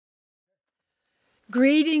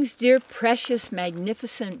Greetings, dear, precious,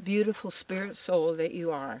 magnificent, beautiful spirit soul that you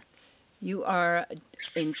are. You are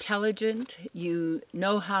intelligent. You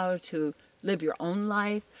know how to live your own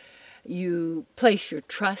life. You place your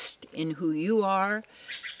trust in who you are,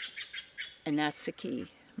 and that's the key.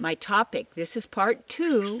 My topic, this is part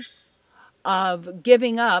 2 of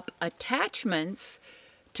giving up attachments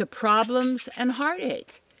to problems and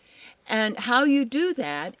heartache. And how you do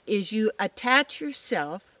that is you attach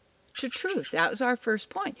yourself to truth. That was our first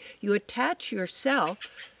point. You attach yourself,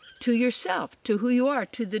 to who you are,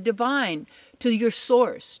 to the divine, to your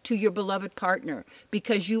source, to your beloved partner,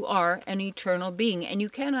 because you are an eternal being and you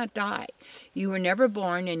cannot die. You were never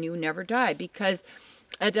born and you never die, because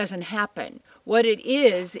that doesn't happen. What it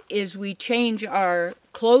is we change our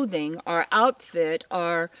clothing, our outfit,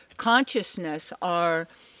 our consciousness, our,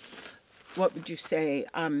 what would you say,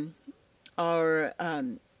 our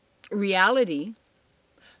reality,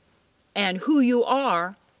 and who you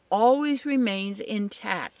are always remains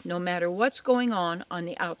intact, no matter what's going on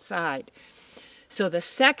the outside. So the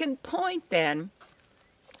second point then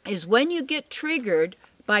is when you get triggered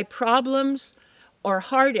by problems or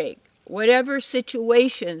heartache, whatever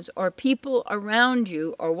situations or people around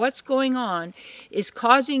you or what's going on is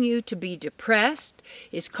causing you to be depressed,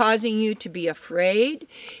 is causing you to be afraid,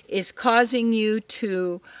 is causing you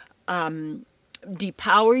to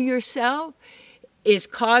depower yourself, is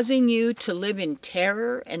causing you to live in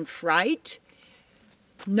terror and fright.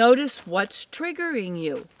 Notice what's triggering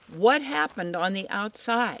you. What happened on the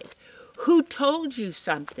outside? Who told you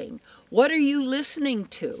something? What are you listening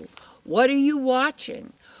to? What are you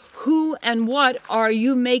watching? Who and what are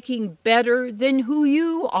you making better than who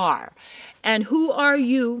you are? And who are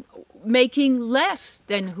you making less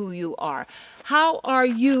than who you are? How are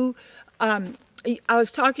you... I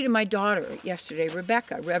was talking to my daughter yesterday,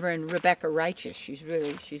 Rebecca, Reverend Rebecca Righteous. She's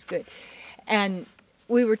good. And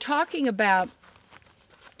we were talking about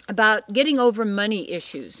getting over money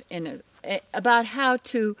issues, about how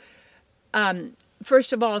to,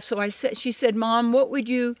 first of all, she said, Mom, what would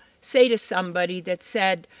you say to somebody that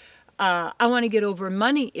said, I want to get over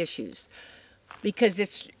money issues? Because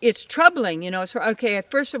it's troubling, you know. So, okay,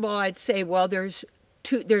 first of all, I'd say, well, there's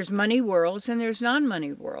money worlds and there's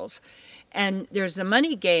non-money worlds. And there's the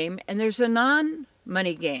money game, and there's a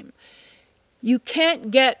non-money game. You can't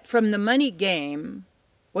get from the money game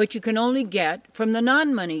what you can only get from the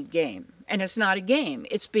non-money game. And it's not a game.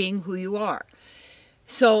 It's being who you are.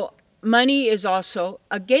 So money is also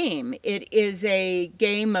a game. It is a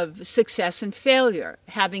game of success and failure,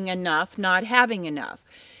 having enough, not having enough.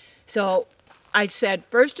 So I said,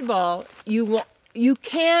 first of all, you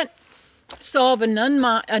can't solve a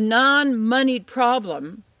non-moneyed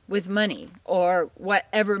problem with money, or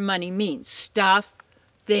whatever money means. Stuff,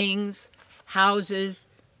 things, houses,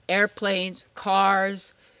 airplanes,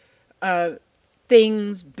 cars,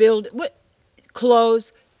 things,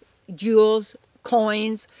 clothes, jewels,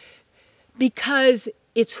 coins, because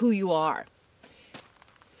it's who you are.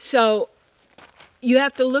 So you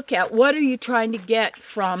have to look at, what are you trying to get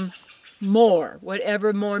from more,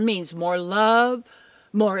 whatever more means. More love,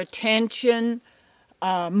 more attention,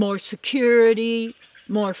 more security,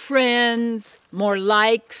 more friends, more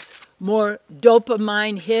likes, more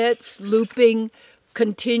dopamine hits, looping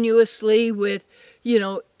continuously with,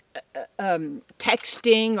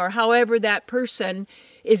 texting, or however that person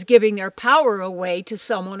is giving their power away to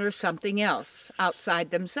someone or something else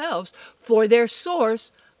outside themselves for their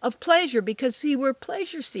source of pleasure. Because, see, we're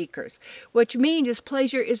pleasure seekers, which means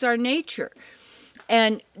pleasure is our nature.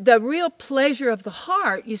 And the real pleasure of the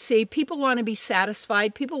heart, you see, people want to be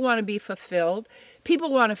satisfied, people want to be fulfilled,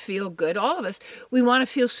 people want to feel good. All of us, we want to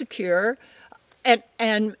feel secure.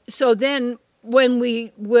 And so then when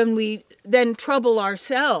we then trouble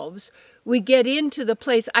ourselves, we get into the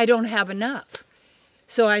place, I don't have enough.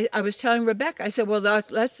 So I was telling Rebecca, I said, well,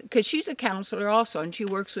 let's, because she's a counselor also, and she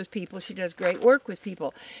works with people. She does great work with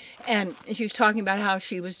people. And she was talking about how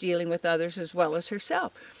she was dealing with others as well as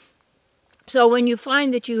herself. So when you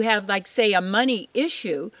find that you have, like, say, a money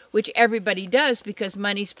issue, which everybody does because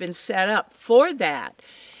money's been set up for that,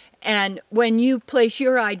 and when you place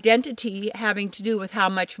your identity having to do with how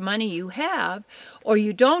much money you have or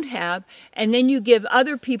you don't have, and then you give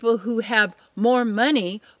other people who have more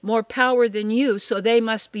money more power than you, so they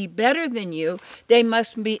must be better than you, they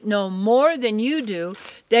must know more than you do,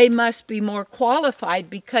 they must be more qualified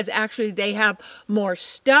because actually they have more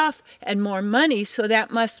stuff and more money, so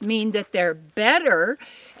that must mean that they're better.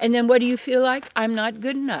 And then what do you feel like? I'm not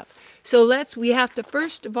good enough. So we have to,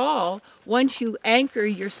 first of all, once you anchor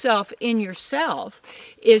yourself in yourself,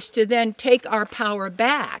 is to then take our power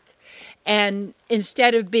back And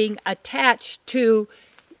instead of being attached to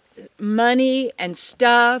money and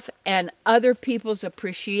stuff and other people's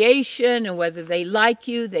appreciation and whether they like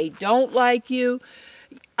you, they don't like you,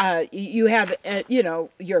 you have,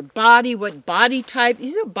 your body, what body type.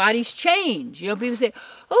 Bodies change. People say,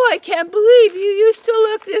 oh, I can't believe you used to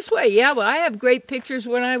look this way. Yeah, well, I have great pictures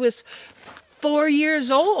when I was 4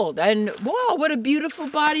 years old, and wow, what a beautiful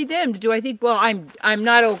body then. Do I think, well, I'm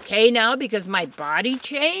not okay now because my body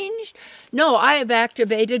changed? No, I have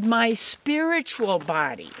activated my spiritual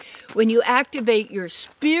body. When you activate your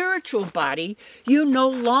spiritual body, you no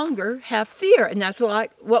longer have fear. And that's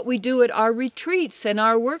like what we do at our retreats and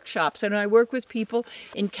our workshops. And I work with people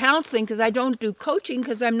in counseling, because I don't do coaching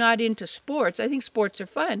because I'm not into sports. I think sports are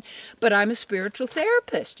fun, but I'm a spiritual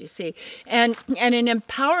therapist, you see, and an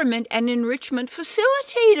empowerment and enrichment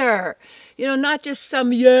facilitator. Not just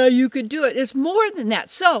some, yeah, you could do it. It's more than that.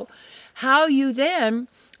 So how you then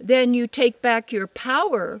you take back your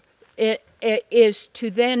power, it is to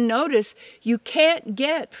then notice you can't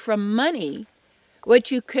get from money what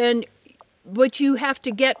you have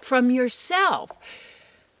to get from yourself.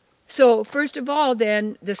 So first of all,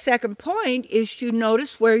 then the second point is to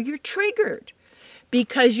notice where you're triggered.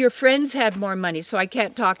 Because your friends had more money, so I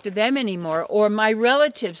can't talk to them anymore. Or my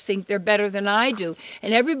relatives think they're better than I do.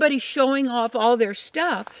 And everybody's showing off all their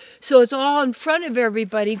stuff. So it's all in front of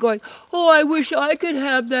everybody going, oh, I wish I could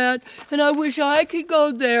have that. And I wish I could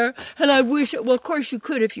go there. And I wish, well, of course you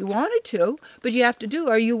could if you wanted to. But you have to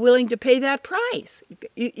are you willing to pay that price?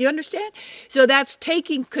 You understand? So that's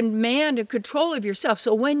taking command and control of yourself.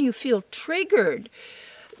 So when you feel triggered,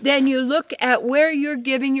 then you look at where you're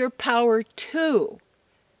giving your power to.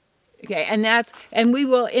 Okay, and we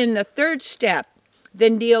will, in the third step,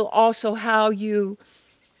 then deal also how you,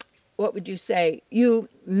 you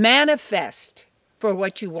manifest for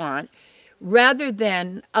what you want, rather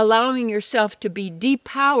than allowing yourself to be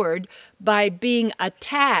depowered by being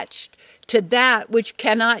attached to that which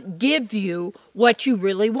cannot give you what you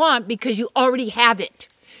really want because you already have it.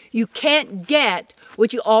 You can't get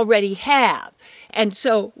what you already have. And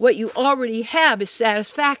so what you already have is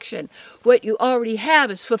satisfaction. What you already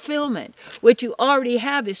have is fulfillment. What you already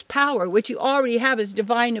have is power. What you already have is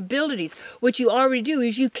divine abilities. What you already do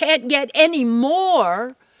is you can't get any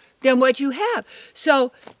more than what you have.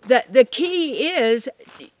 So the key is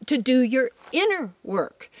to do your inner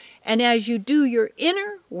work. And as you do your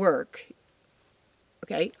inner work,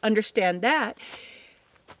 okay, understand that,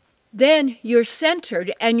 then you're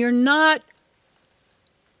centered and you're not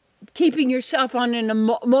keeping yourself on an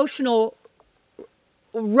emotional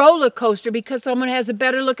roller coaster because someone has a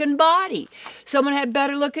better looking body, someone had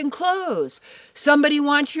better looking clothes, somebody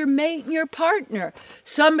wants your mate and your partner,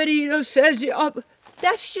 somebody says, oh,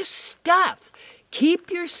 that's just stuff. Keep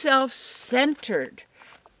yourself centered.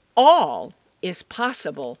 All is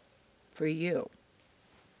possible for you.